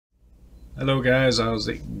Hello guys, how's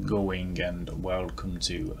it going, and welcome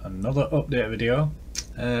to another update video.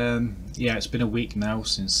 Yeah, it's been a week now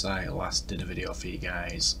since I last did a video for you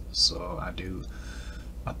guys, so I do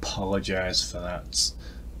apologise for that.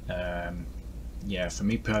 Yeah, for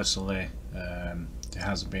me personally, there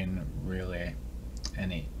hasn't been really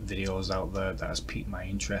any videos out there that has piqued my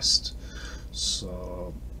interest,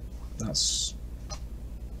 so that's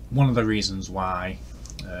one of the reasons why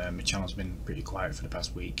my channel's been pretty quiet for the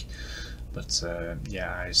past week. But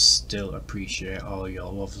yeah, I still appreciate all your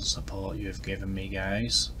love and support you've given me,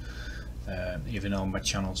 guys, even though my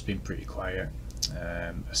channel's been pretty quiet,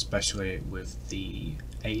 especially with the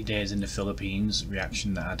 8 days in the Philippines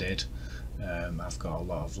reaction that I did. I've got a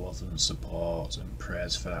lot of love and support and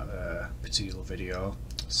praise for that particular video,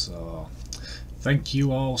 so thank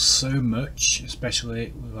you all so much,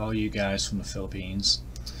 especially with all you guys from the Philippines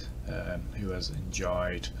who has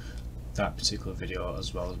enjoyed that particular video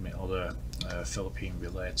as well as my other Philippine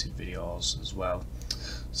related videos as well.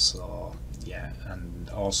 So yeah, and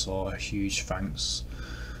also a huge thanks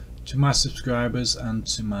to my subscribers and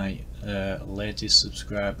to my latest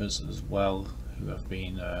subscribers as well, who have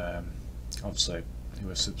been obviously who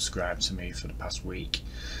have subscribed to me for the past week.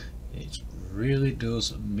 It really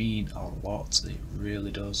does mean a lot, it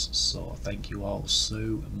really does, so thank you all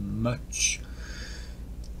so much.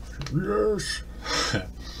 Yes.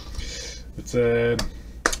 But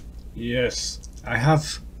yes, I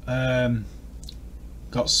have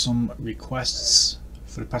got some requests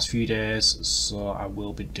for the past few days, so I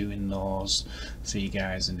will be doing those for you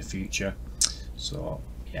guys in the future, so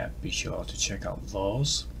yeah, be sure to check out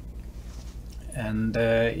those. And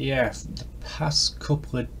yeah, the past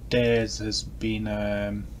couple of days has been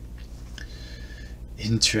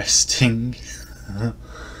interesting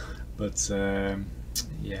but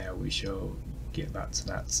yeah, we shall get back to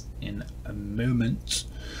that in a moment.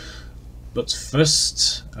 But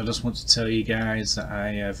first, I just want to tell you guys that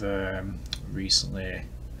I have recently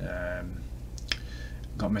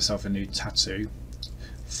got myself a new tattoo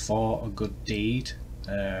for a good deed.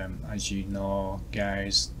 As you know,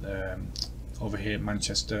 guys, over here in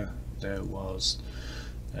Manchester there was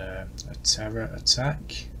a terror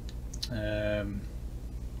attack,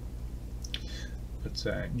 but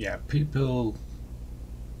yeah, people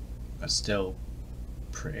are still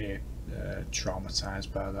pretty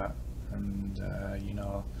traumatized by that, and you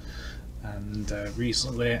know, and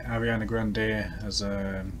recently Ariana Grande has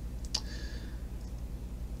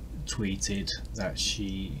tweeted that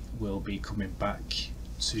she will be coming back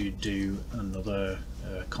to do another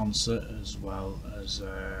concert, as well as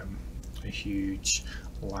a huge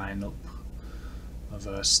lineup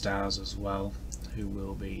of stars as well, who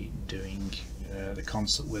will be doing the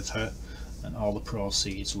concert with her, and all the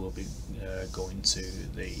proceeds will be going to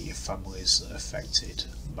the families affected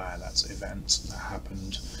by that event that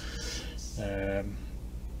happened.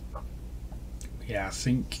 Yeah, I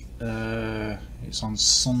think it's on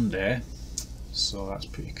Sunday, so that's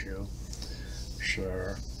pretty cool.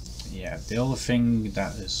 Sure. Yeah, the other thing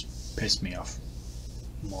that has pissed me off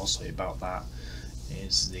mostly about that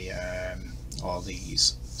is the all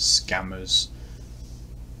these scammers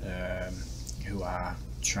who are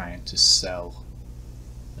trying to sell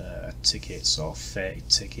tickets or fake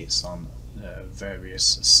tickets on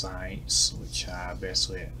various sites, which are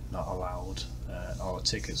basically not allowed. All the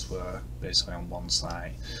tickets were basically on one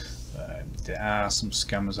site. There are some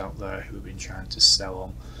scammers out there who have been trying to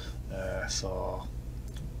sell them for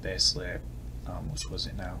basically, how much was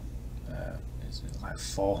it now? Is it like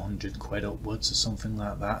 400 quid upwards or something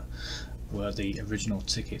like that, where the original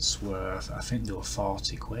tickets were, I think they were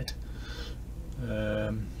 40 quid.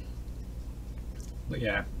 But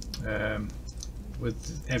yeah,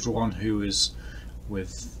 with everyone who is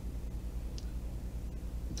with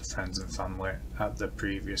the friends and family at the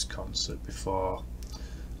previous concert before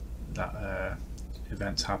that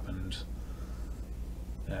event happened,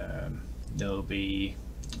 they'll be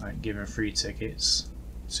like given free tickets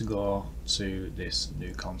to go to this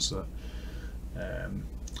new concert.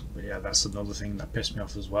 But yeah, that's another thing that pissed me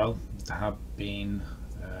off as well. There have been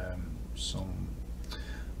some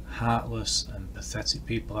heartless and pathetic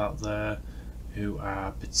people out there who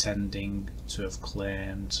are pretending to have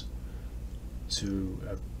claimed to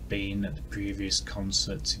have been at the previous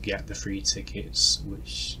concert to get the free tickets,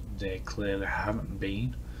 which they clearly haven't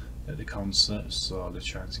been at the concert, so they're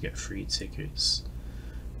trying to get free tickets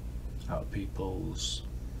out of people's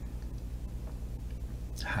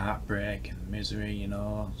heartbreak and misery, you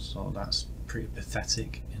know, so that's pretty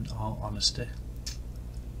pathetic in all honesty.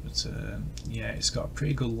 But yeah, it's got a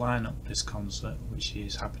pretty good lineup, this concert, which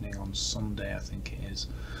is happening on Sunday, I think it is.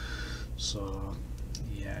 So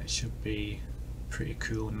yeah, it should be a pretty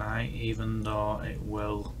cool night, even though it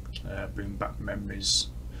will bring back memories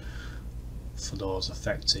for those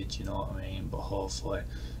affected, you know what I mean, but hopefully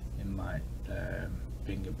it might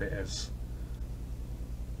bring a bit of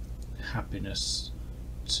happiness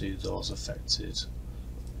to those affected.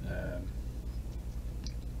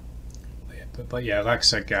 But yeah, like I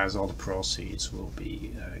said guys, all the proceeds will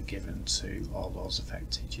be given to all those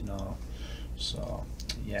affected, you know. So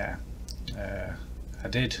yeah, I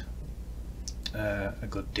did a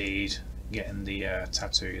good deed getting the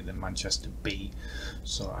tattoo, the Manchester B,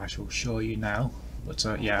 so I shall show you now. But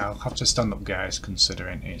yeah, I'll have to stand up guys,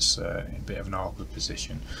 considering it's a bit of an awkward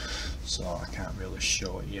position, so I can't really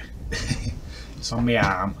show you. It's on my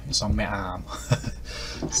arm, it's on my arm.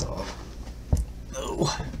 So,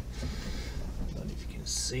 oh, I don't know if you can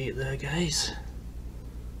see it there guys,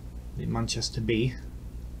 the Manchester B.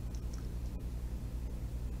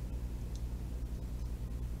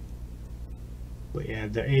 But yeah,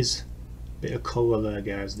 there is a bit of colour there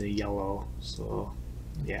guys, the yellow, so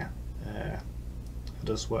yeah, I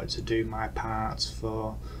just wanted to do my part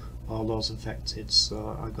for all those affected,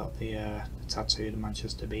 so I got the tattoo, the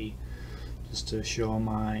Manchester B, just to show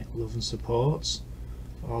my love and support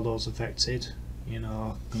for all those affected, you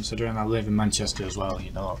know, considering I live in Manchester as well,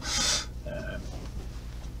 you know, a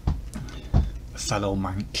fellow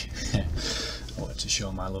Manc. I wanted to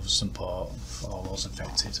show my love and support for all those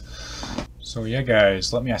affected. So yeah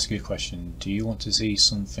guys, let me ask you a question. Do you want to see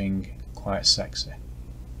something quite sexy?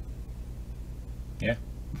 Yeah?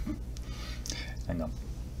 Hang on.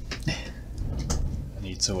 I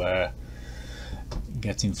need to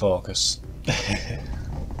get in focus.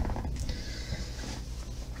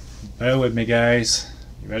 Bear with me guys.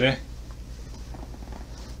 You ready?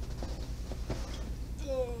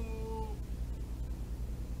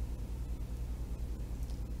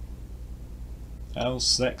 How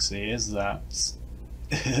sexy is that?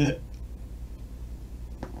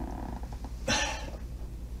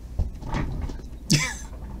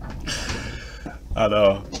 I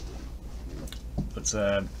know. But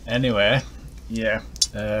anyway, yeah.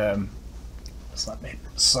 Just let me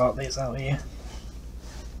sort these out here.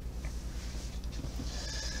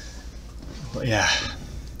 But yeah,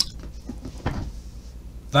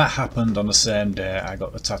 that happened on the same day I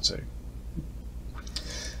got the tattoo.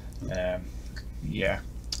 Yeah,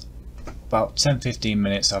 about 10-15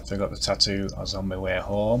 minutes after I got the tattoo, I was on my way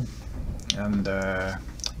home, and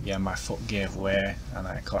yeah, my foot gave way and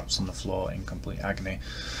I collapsed on the floor in complete agony.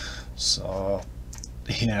 So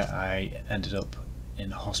yeah, I ended up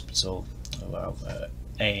in hospital, well,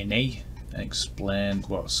 A&E, and explained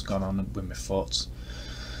what's gone on with my foot.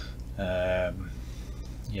 Yeah,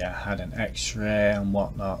 I had an x-ray and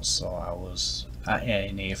whatnot, so I was at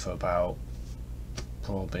A&E for about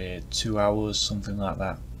probably 2 hours, something like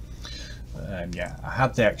that. Yeah, I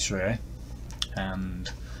had the x-ray and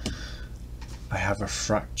I have a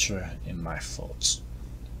fracture in my foot,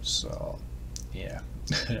 so yeah.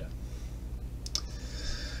 So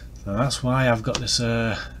that's why I've got this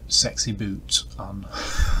sexy boot on.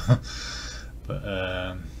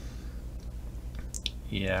 But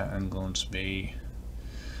yeah, I'm going to be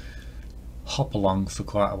hop along for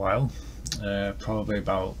quite a while, probably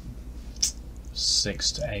about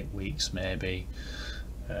 6 to 8 weeks maybe.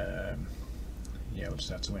 Yeah, we'll just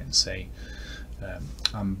have to wait and see.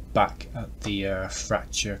 I'm back at the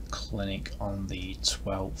fracture clinic on the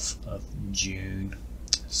 12th of June,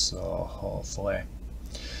 so hopefully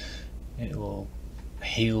it will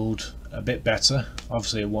healed a bit better.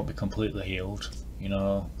 Obviously it won't be completely healed, you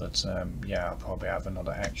know, but yeah, I'll probably have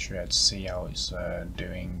another x-ray to see how it's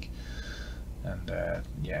doing, and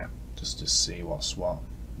yeah, just to see what's what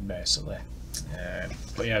basically.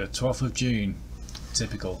 But yeah, the 12th of June,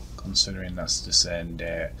 typical considering that's the same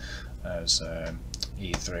day as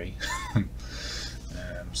E3.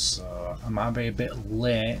 So I might be a bit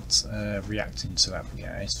late reacting to that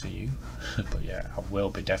guys for you, but yeah, I will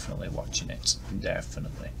be definitely watching it,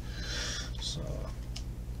 definitely. So,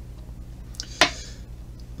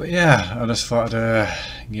 but yeah, I just thought I'd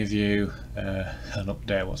give you an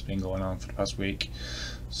update what's been going on for the past week.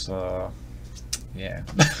 So yeah.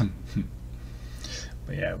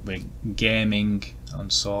 But yeah, with gaming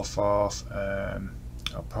and so forth, I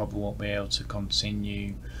probably won't be able to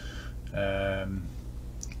continue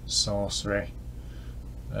Sorcery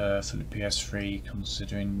for the PS3,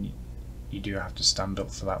 considering you do have to stand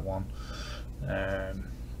up for that one.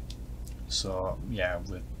 So yeah,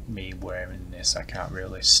 with me wearing this, I can't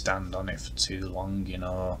really stand on it for too long, you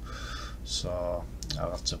know, so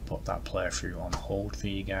I'll have to put that playthrough on hold for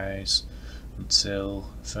you guys until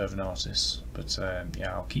further notice. But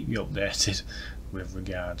yeah, I'll keep you updated with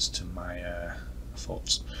regards to my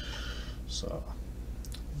foot. So,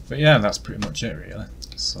 but yeah, that's pretty much it really.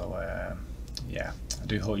 So yeah, I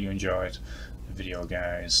do hope you enjoyed the video,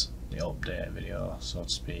 guys, the update video, so to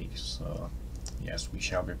speak. So yes, we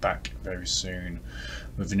shall be back very soon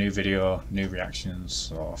with a new video, new reactions.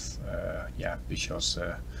 So yeah, be sure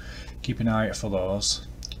to keep an eye out for those.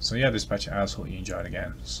 So yeah, this is HatCHeTHaZ. Hope you enjoyed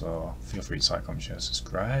again. So feel free to like, comment, share,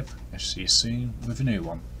 subscribe. I'll see you soon with a new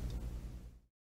one.